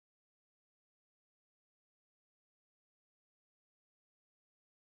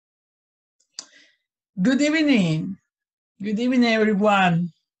Good evening. Good evening,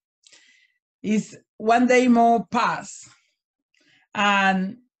 everyone. It's one day more past,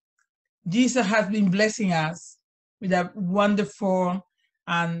 and Jesus has been blessing us with a wonderful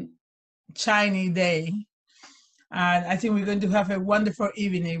and shiny day. And I think we're going to have a wonderful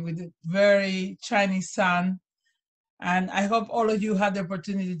evening with a very shiny sun. And I hope all of you had the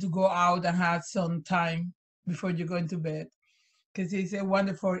opportunity to go out and have some time before you go into bed, because it's a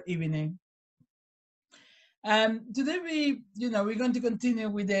wonderful evening. Today we're going to continue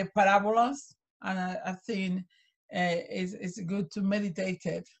with the parabolas, and I think it's good to meditate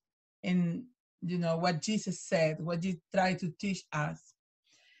it in what Jesus said, what he tried to teach us.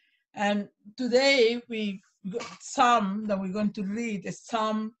 And today Psalm that we're going to read is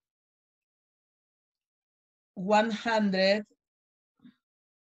Psalm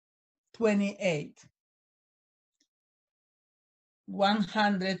 128.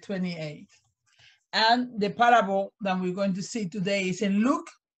 128. And the parable that we're going to see today is in Luke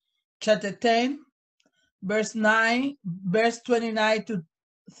chapter 10, verse 29 to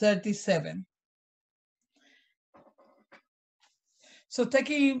 37. So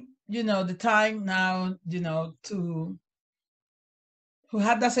taking, the time now, to who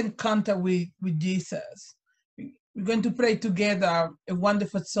had that encounter with Jesus. We're going to pray together, a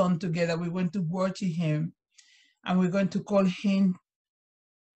wonderful song together. We're going to worship him, and we're going to call him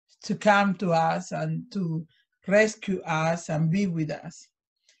to come to us and to rescue us and be with us.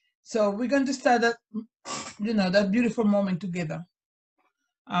 So we're going to start that, that beautiful moment together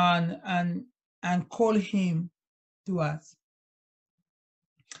and call him to us.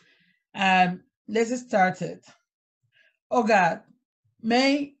 Let's start it. Oh God,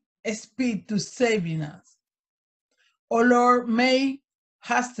 may speed to saving us. Oh Lord, may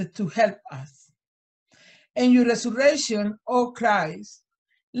haste to help us. In your resurrection, O Christ,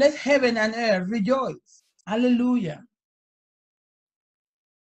 let heaven and earth rejoice. Hallelujah.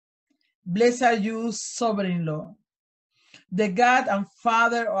 Blessed are you, sovereign Lord, the God and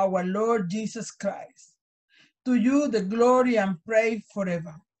Father of our Lord Jesus Christ. To you the glory and praise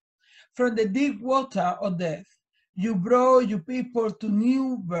forever. From the deep water of death, you brought your people to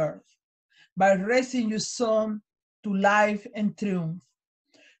new birth by raising your Son to life and triumph.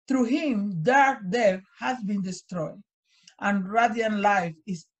 Through him, dark death has been destroyed, and radiant life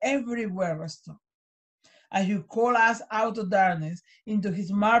is everywhere restored. As you call us out of darkness into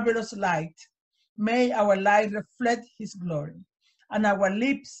his marvelous light, may our light reflect his glory, and our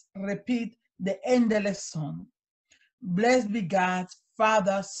lips repeat the endless song. Blessed be God,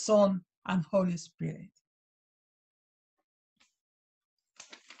 Father, Son, and Holy Spirit.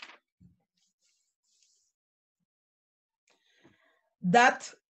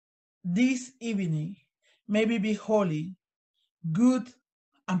 That this evening may we be holy, good,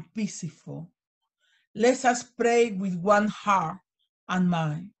 and peaceful. Let us pray with one heart and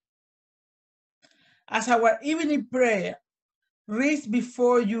mind. As our evening prayer reads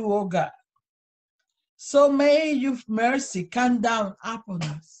before you, O God, so may your mercy come down upon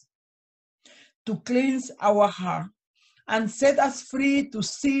us to cleanse our heart and set us free to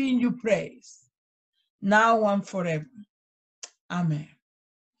sing your praise, now and forever. Amen.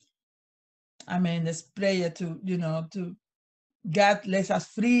 Amen. Let's pray to God let us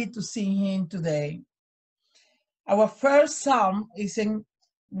free to sing him today. Our first psalm is in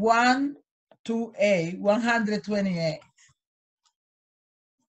 128.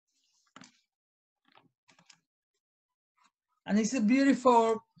 And it's a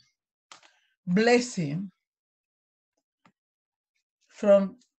beautiful blessing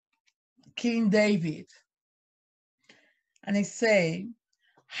from King David. And it says,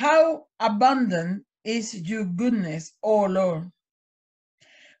 how abundant is your goodness, O Lord.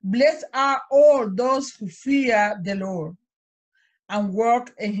 Blessed are all those who fear the Lord and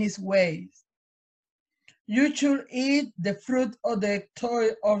work in his ways. You should eat the fruit of the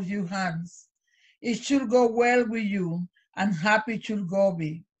toil of your hands. It should go well with you, and happy should go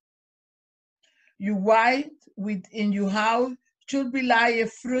be. Your wife within your house should be like a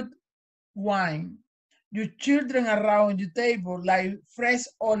fruit wine. Your children around your table like fresh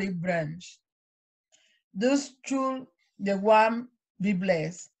olive branch. Thus should the one be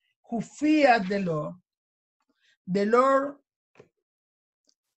blessed who fears the Lord. The Lord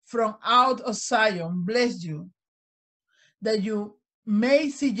from out of Zion bless you, that you may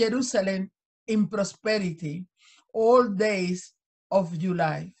see Jerusalem in prosperity all days of your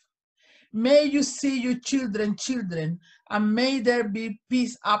life. May you see your children, and may there be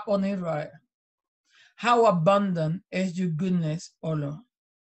peace upon Israel. How abundant is your goodness, O Lord.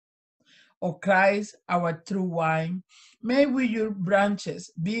 O Christ, our true wine, may we your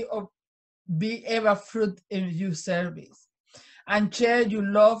branches be of be ever fruit in your service, and share your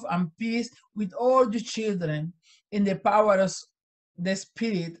love and peace with all your children in the power of the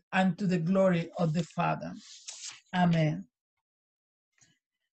Spirit and to the glory of the Father. Amen.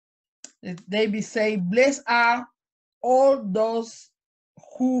 David say, blessed are all those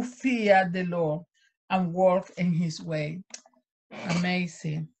who fear the Lord and walk in his way.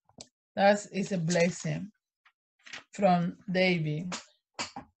 Amazing. That is a blessing from David.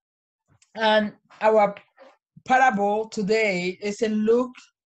 And our parable today is in Luke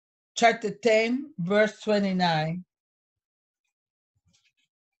chapter 10, verse 29.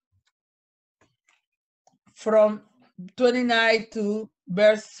 From 29 to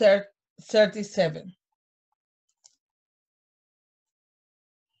verse 37.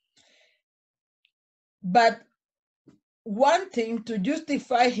 But wanting to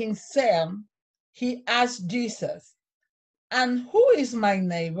justify himself, he asked Jesus, and who is my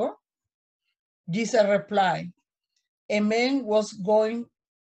neighbor? Jesus replied, a man was going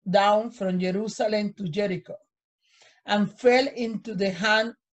down from Jerusalem to Jericho and fell into the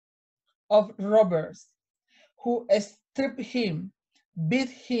hand of robbers, who stripped him, beat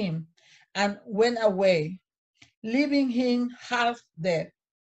him, and went away, leaving him half dead.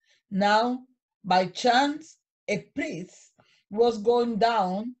 Now, by chance, a priest was going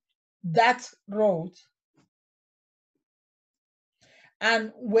down that road,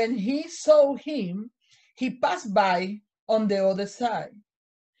 and when he saw him, he passed by on the other side.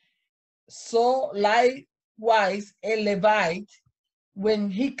 So likewise a Levite, when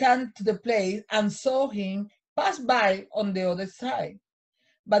he came to the place and saw him, passed by on the other side.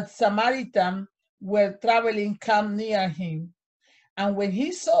 But Samaritans were traveling came near him, and when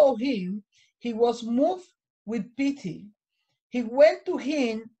he saw him, he was moved with pity. He went to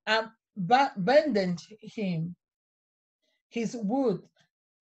him and bandaged him his wound,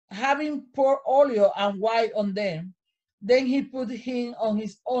 having poured oil and wine on them. Then he put him on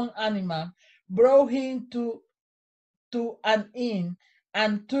his own animal, brought him to an inn,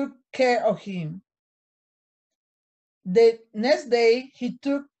 and took care of him. The next day he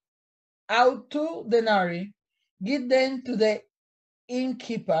took out 2 denarii, give them to the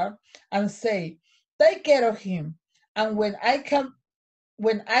innkeeper, and say, take care of him, and when I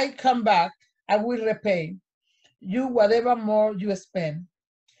come back, I will repay you whatever more you spend.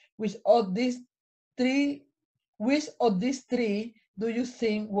 Which of these three do you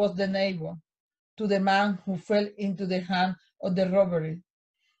think was the neighbor to the man who fell into the hand of the robbery?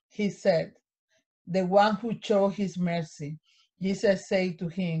 He said, the one who showed his mercy. Jesus said to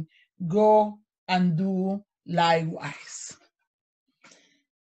him, go and do likewise.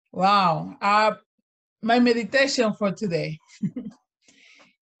 Wow. My meditation for today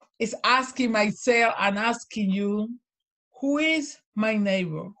is asking myself and asking you, who is my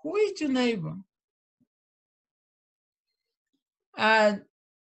neighbor? Who is your neighbor? And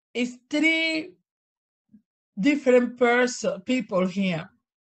it's 3 different people here.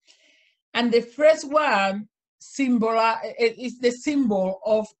 And the first one is the symbol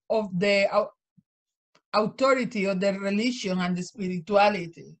of the authority of the religion and the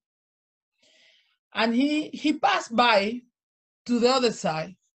spirituality. And he passed by to the other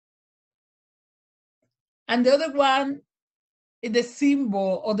side. And the other one is the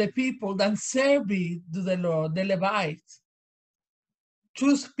symbol of the people that serve to the Lord, the Levites.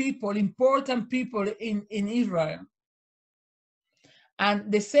 Choose people, important people in Israel. And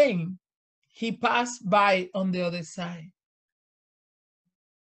the same, he passed by on the other side.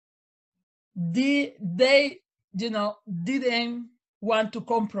 They didn't want to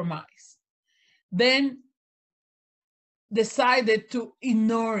compromise. Then decided to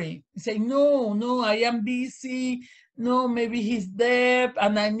ignore it. Say, no, I am busy. No, maybe he's dead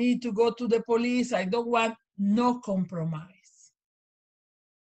and I need to go to the police. I don't want no compromise.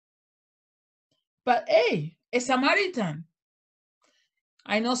 But hey, a Samaritan.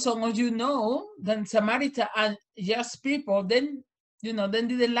 I know some of you know that Samaritan are just people, then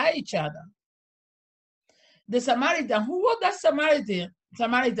didn't like each other. The Samaritan, who was that Samaritan?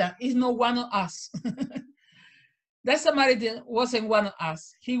 Samaritan is not one of us. That Samaritan wasn't one of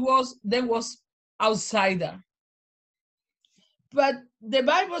us. He was outsider. But the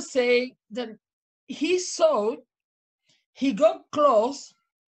Bible says that he saw, he got close,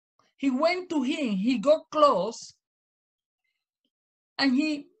 he went to him, he got close, and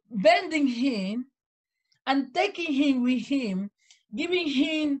he bending him and taking him with him, giving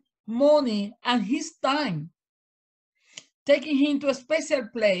him money and his time, taking him to a special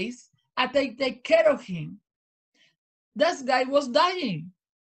place and they take care of him. That guy was dying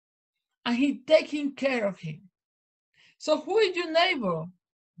and he taking care of him. So who is your neighbor?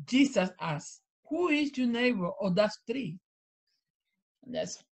 Jesus asked, who is your neighbor of that three?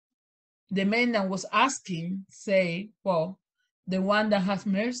 That's the man that was asking, say, well, the one that has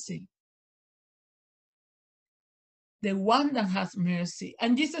mercy. The one that has mercy.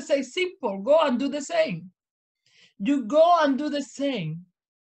 And Jesus says, simple, go and do the same. You go and do the same.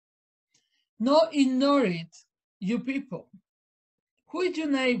 No, ignore it, you people. Who is your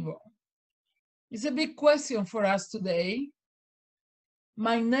neighbor? It's a big question for us today.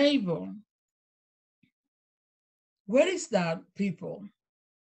 My neighbor. Where is that, people?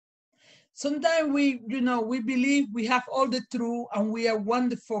 Sometimes we believe we have all the truth and we are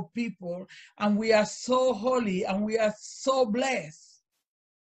wonderful people and we are so holy and we are so blessed.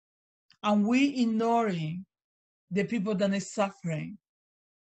 And we ignoring the people that are suffering.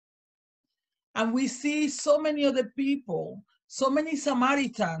 And we see so many other people, so many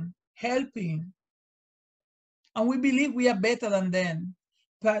Samaritans helping. And we believe we are better than them.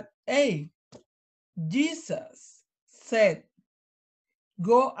 But hey, Jesus said,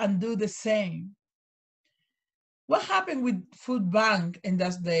 go and do the same. What happened with food bank in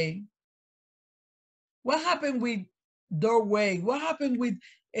that day? What happened with doorway? What happened with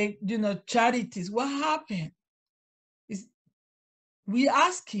charities? What happened? We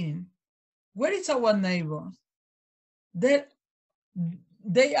asking, where is our neighbors?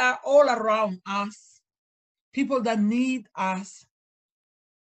 They are all around us. People that need us,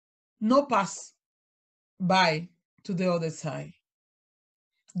 no pass by to the other side.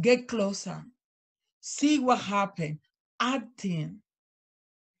 Get closer. See what happened. Acting.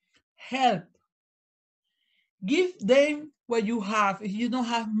 Help. Give them what you have. If you don't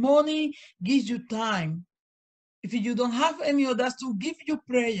have money, give you time. If you don't have any of that, to give you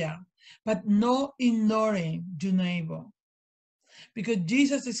prayer, but no ignoring your neighbor. Because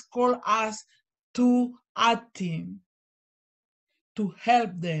Jesus is called us to acting, to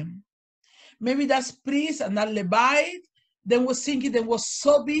help them. Maybe that's priest and that Levite, they was thinking they was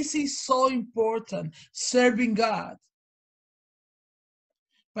so busy, so important, serving God.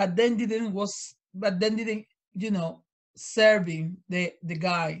 But then didn't, serving the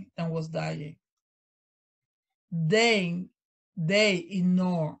guy that was dying. Then they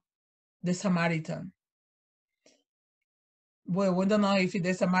ignore the Samaritan. Well, we don't know if it's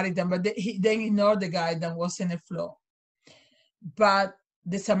the Samaritan, but they ignored the guy that was in the floor. But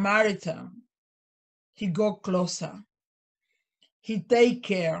the Samaritan, he got closer. He take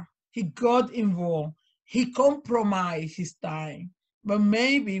care. He got involved. He compromised his time, but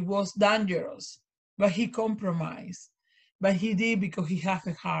maybe it was dangerous, but he compromised. But he did because he has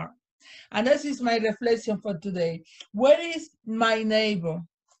a heart. And this is my reflection for today. Where is my neighbor?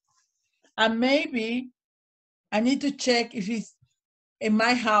 And maybe I need to check if it's in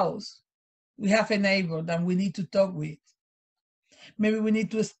my house. We have a neighbor that we need to talk with. Maybe we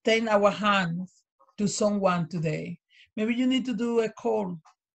need to extend our hands to someone today. Maybe you need to do a call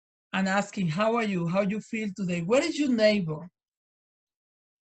and asking, how are you? How you feel today? Where is your neighbor?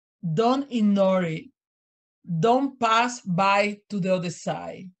 Don't ignore it. Don't pass by to the other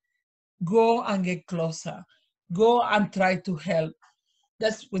side. Go and get closer. Go and try to help.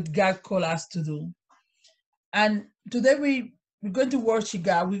 That's what God called us to do. And today we're going to worship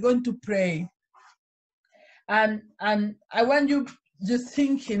God. We're going to pray. And I want you just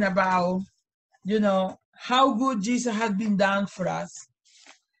thinking about, how good Jesus has been done for us.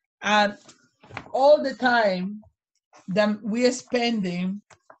 And all the time that we are spending,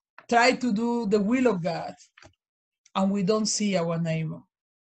 try to do the will of God, and we don't see our neighbor.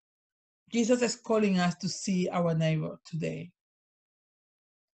 Jesus is calling us to see our neighbor today.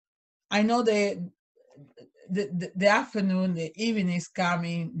 I know the afternoon, the evening is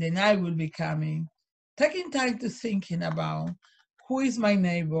coming, the night will be coming. Taking time to thinking about who is my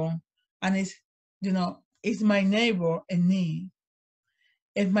neighbor, and is my neighbor in need?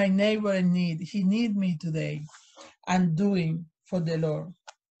 If my neighbor in need, he needs me today, and doing for the Lord.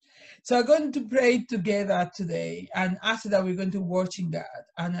 So we're going to pray together today, and after that we're going to worship God,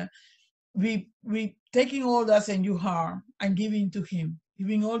 and we taking all that's in your heart and giving to Him,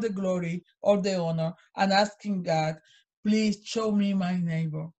 giving all the glory, all the honor, and asking God, please show me my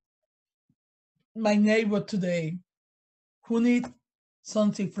neighbor today, who needs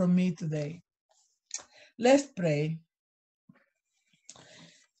something from me today. Let's pray.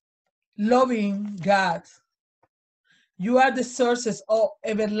 Loving God, you are the sources of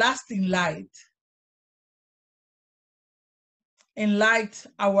everlasting light. Enlight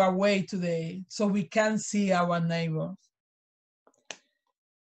our way today so we can see our neighbors.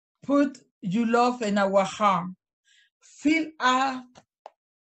 Put your love in our heart. Fill up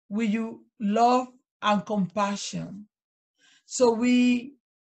with your love and compassion, so we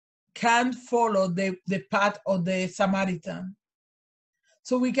can't follow the path of the Samaritan.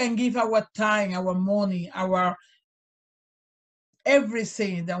 So we can give our time, our money, our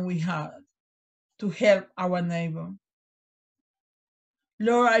everything that we have to help our neighbor.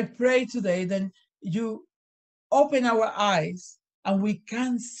 Lord, I pray today that you open our eyes and we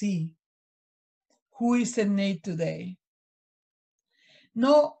can see who is in need today.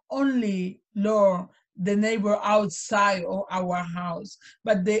 Not only, Lord, the neighbor outside of our house,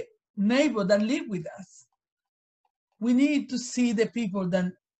 but the neighbor that live with us. We need to see the people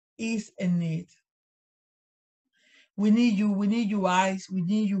that is in need. We need you. We need your eyes. We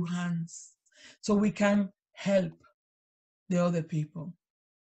need your hands so we can help the other people.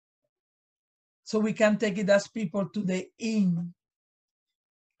 So we can take it as people to the inn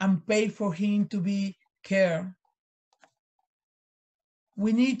and pay for him to be cared.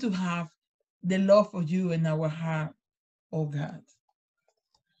 We need to have the love of you in our heart, oh God.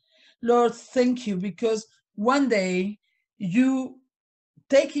 Lord, thank you, because one day you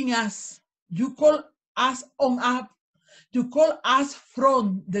taking us, you call us on up, you call us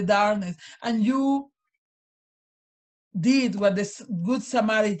from the darkness, and you did what the Good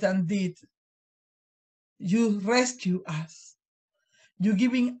Samaritan did. You rescue us. You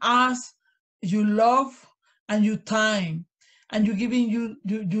giving us your love and your time, and you giving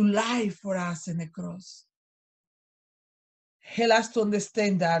your life for us in the cross. Help us to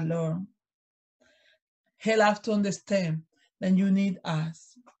understand that, Lord. Help us to understand that you need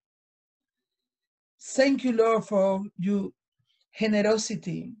us. Thank you, Lord, for your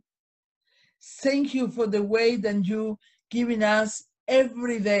generosity. Thank you for the way that you giving us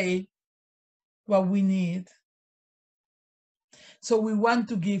every day what we need. So we want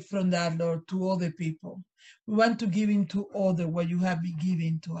to give from that, Lord, to other people. We want to give into others what you have been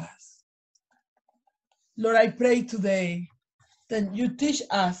giving to us. Lord, I pray today that you teach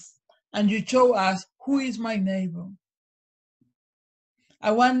us and you show us who is my neighbor.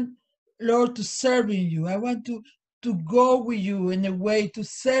 I want, Lord, to serve in you. I want to go with you in a way to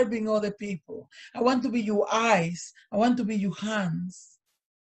serving other people. I want to be your eyes. I want to be your hands.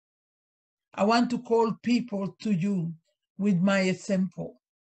 I want to call people to you with my example.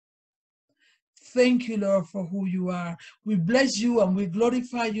 Thank you, Lord, for who you are. We bless you and we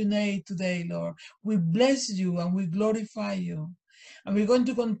glorify your name today, Lord. We bless you and we glorify you. And we're going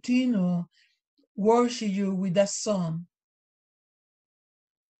to continue worship you with that song.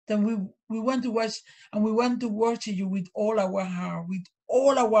 Then we want to watch and we want to worship you with all our heart, with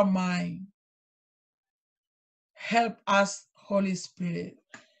all our mind. Help us, Holy Spirit.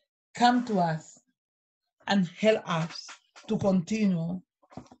 Come to us and help us to continue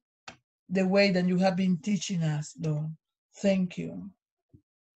the way that you have been teaching us, Lord. Thank you.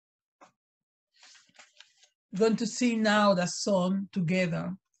 We're going to sing now the song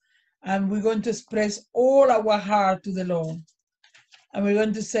together, and we're going to express all our heart to the Lord. And we're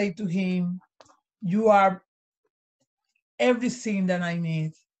going to say to him, you are everything that I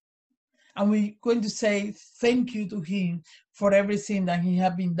need. And we're going to say thank you to him for everything that he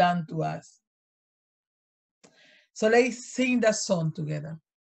has been done to us. So let's sing that song together.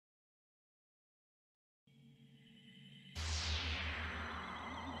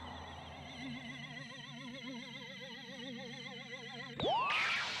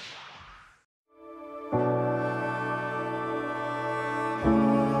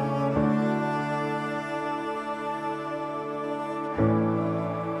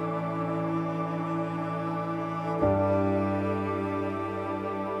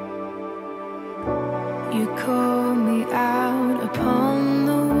 You call me out upon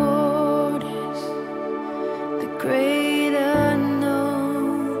the waters, the great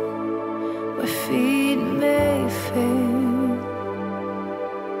unknown, where feet may fail.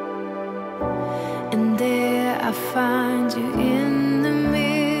 And there I find you in the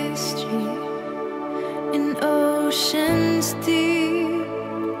mystery, in oceans deep,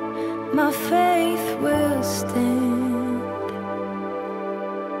 my faith will stand.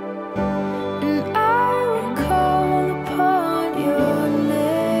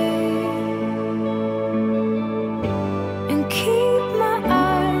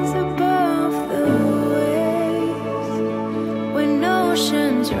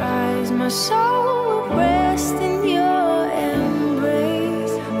 My soul will rest in your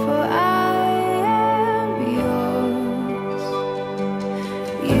embrace, for I am yours.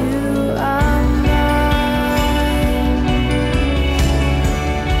 You are mine.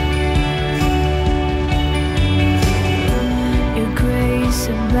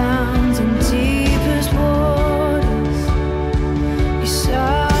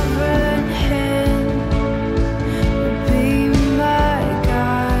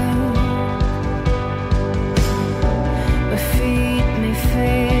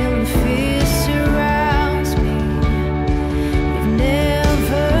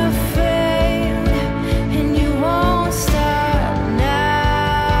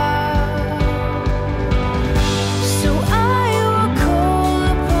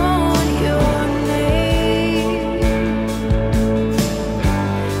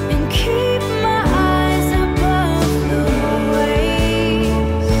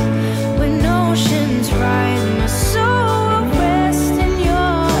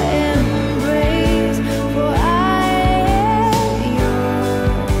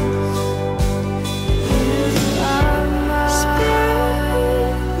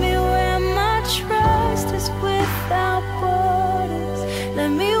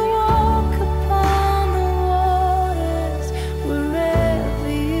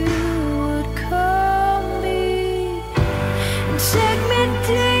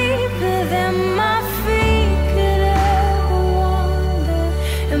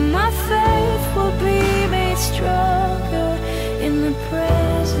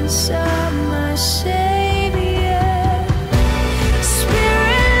 presence of my Savior.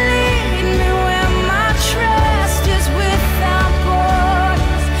 Spirit, lead me where my trust is without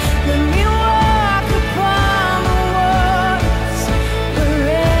borders. Let me walk upon the waters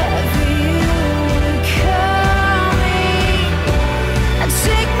wherever you would call me. And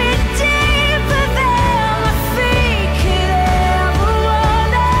take me deeper than my feet could ever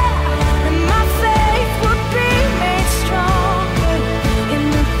wander, and my faith would be made stronger in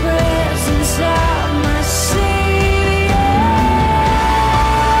the presence of my Savior.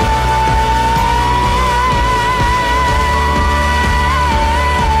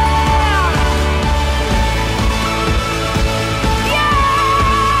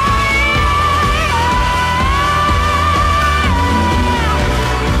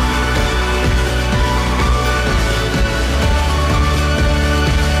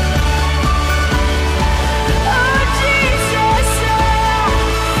 Oh Jesus,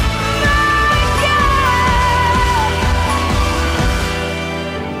 my God,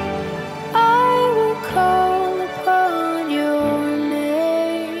 I will call upon your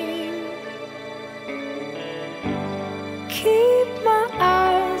name. Keep my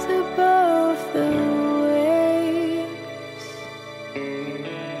eyes above the waves.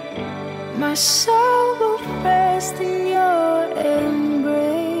 My soul will rest in your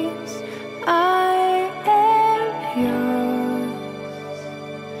embrace. I am yours,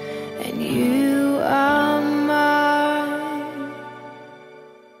 and you are mine.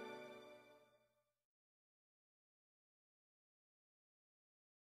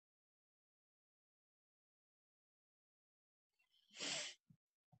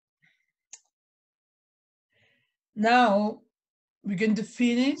 Now we're going to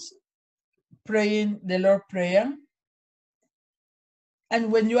finish praying the Lord's Prayer.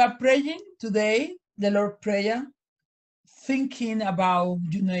 And when you are praying today, the Lord's Prayer, thinking about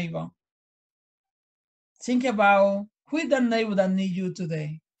your neighbor. Think about who is the neighbor that needs you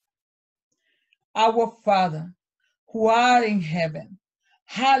today. Our Father, who art in heaven,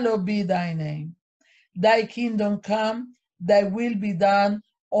 hallowed be thy name. Thy kingdom come, thy will be done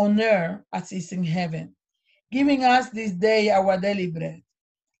on earth as is in heaven. Giving us this day our daily bread,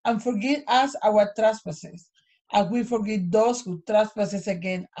 and forgive us our trespasses, as we forgive those who trespass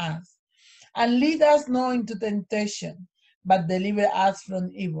against us. And lead us not into temptation, but deliver us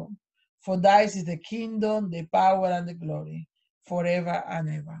from evil. For thine is the kingdom, the power, and the glory, forever and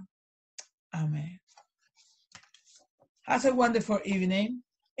ever. Amen. Have a wonderful evening.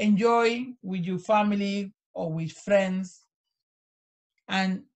 Enjoy with your family or with friends.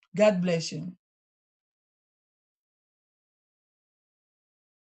 And God bless you.